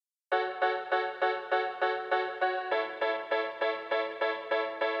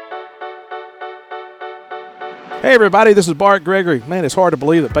Hey everybody, this is Bart, Gregory. Man, it's hard to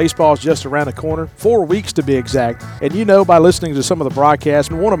believe that baseball is just around the corner. 4 weeks to be exact. And you know by listening to some of the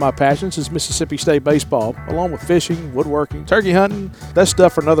broadcasts, and one of my passions is Mississippi State baseball, along with fishing, woodworking, turkey hunting. That's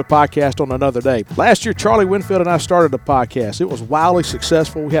stuff for another podcast on another day. Last year, Charlie Winfield and I started a podcast. It was wildly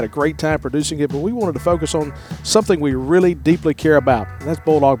successful. We had a great time producing it, but we wanted to focus on something we really deeply care about, and that's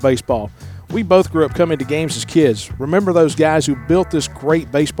Bulldog baseball. We both grew up coming to games as kids. Remember those guys who built this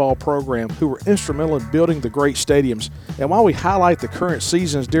great baseball program, who were instrumental in building the great stadiums. And while we highlight the current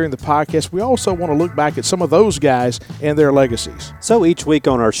seasons during the podcast, we also want to look back at some of those guys and their legacies. So each week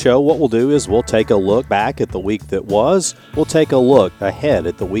on our show, what we'll do is we'll take a look back at the week that was. We'll take a look ahead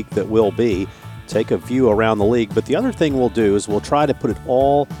at the week that will be. Take a view around the league, but the other thing we'll do is we'll try to put it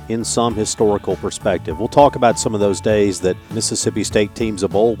all in some historical perspective. We'll talk about some of those days that Mississippi State teams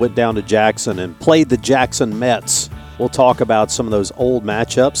of old went down to Jackson and played the Jackson Mets. We'll talk about some of those old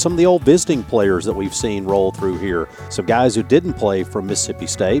matchups, some of the old visiting players that we've seen roll through here, some guys who didn't play for Mississippi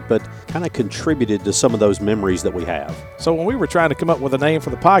State but kind of contributed to some of those memories that we have. So when we were trying to come up with a name for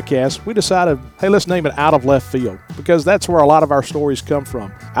the podcast, we decided, hey, let's name it Out of Left Field, because that's where a lot of our stories come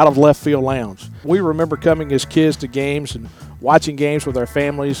from, Out of Left Field Lounge. We remember coming as kids to games and watching games with our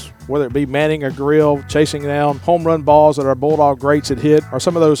families, whether it be manning a grill, chasing down home run balls that our Bulldog greats had hit, or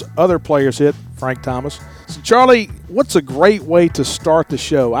some of those other players hit, Frank Thomas. So, Charlie, what's a great way to start the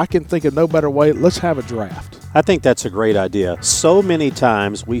show? I can think of no better way. Let's have a draft. I think that's a great idea. So many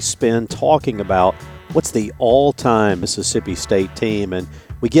times we spend talking about what's the all-time Mississippi State team, and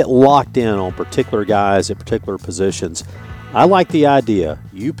we get locked in on particular guys at particular positions. I like the idea.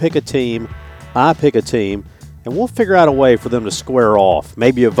 You pick a team, I pick a team, and we'll figure out a way for them to square off.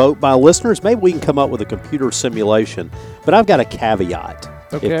 Maybe a vote by listeners. Maybe we can come up with a computer simulation. But I've got a caveat.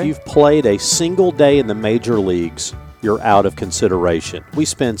 Okay. If you've played a single day in the major leagues, you're out of consideration. We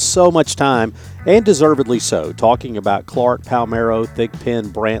spend so much time, and deservedly so, talking about Clark, Palmero,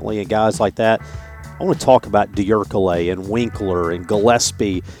 Thigpen, Brantley, and guys like that. I want to talk about Dierkele and Winkler and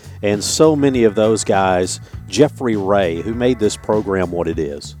Gillespie and so many of those guys, Jeffrey Ray, who made this program what it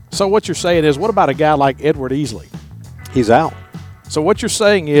is. So what you're saying is, what about a guy like Edward Easley? He's out. So what you're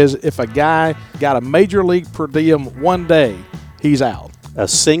saying is, if a guy got a major league per diem one day, he's out. A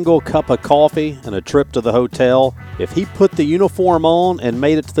single cup of coffee and a trip to the hotel, if he put the uniform on and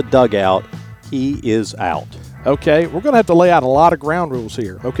made it to the dugout, he is out. Okay, we're going to have to lay out a lot of ground rules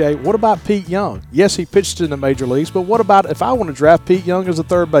here. Okay, what about Pete Young? Yes, he pitched in the major leagues, but what about if I want to draft Pete Young as a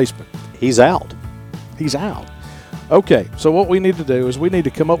third baseman? He's out. He's out. Okay, so what we need to do is we need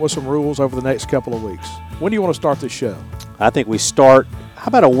to come up with some rules over the next couple of weeks. When do you want to start this show? I think we start, how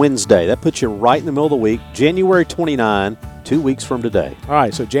about a Wednesday? That puts you right in the middle of the week, January 29, 2 weeks from today. All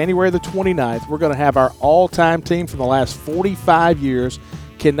right, so January the 29th, we're going to have our all-time team from the last 45 years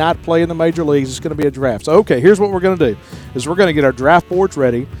cannot play in the major leagues. It's going to be a draft. So, okay, here's what we're going to do, is we're going to get our draft boards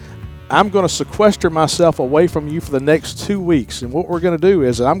ready. I'm going to sequester myself away from you for the next 2 weeks. And what we're going to do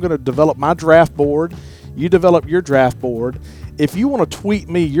is I'm going to develop my draft board. You develop your draft board. If you want to tweet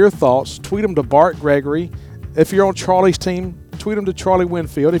me your thoughts, tweet them to Bart Gregory. If you're on Charlie's team, tweet them to Charlie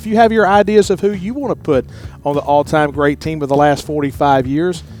Winfield. If you have your ideas of who you want to put on the all-time great team of the last 45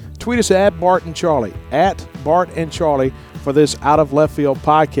 years, tweet us at Bart and Charlie, at Bart and Charlie, for this Out of Left Field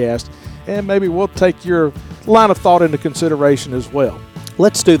podcast, and maybe we'll take your line of thought into consideration as well.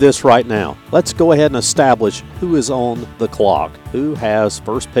 Let's do this right now. Let's go ahead and establish who is on the clock, who has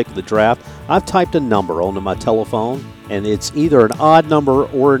first pick of the draft. I've typed a number onto my telephone, and it's either an odd number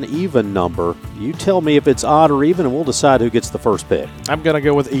or an even number. You tell me if it's odd or even, and we'll decide who gets the first pick. I'm going to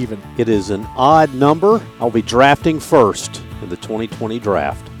go with even. It is an odd number. I'll be drafting first in the 2020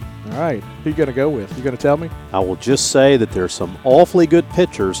 draft. All right. Who are you going to go with? You going to tell me? I will just say that there's some awfully good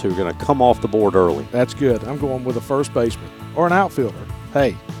pitchers who are going to come off the board early. That's good. I'm going with a first baseman or an outfielder.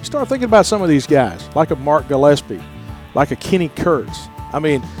 Hey, you start thinking about some of these guys, like a Mark Gillespie, like a Kenny Kurtz. I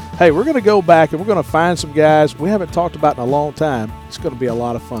mean, hey, we're going to go back and we're going to find some guys we haven't talked about in a long time. It's going to be a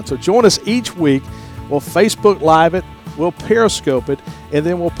lot of fun. So join us each week. We'll Facebook Live it, we'll Periscope it, and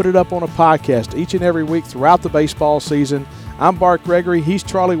then we'll put it up on a podcast each and every week throughout the baseball season. I'm Bart Gregory. He's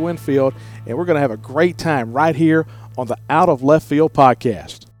Charlie Winfield, and we're going to have a great time right here on the Out of Left Field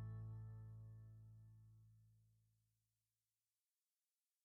podcast.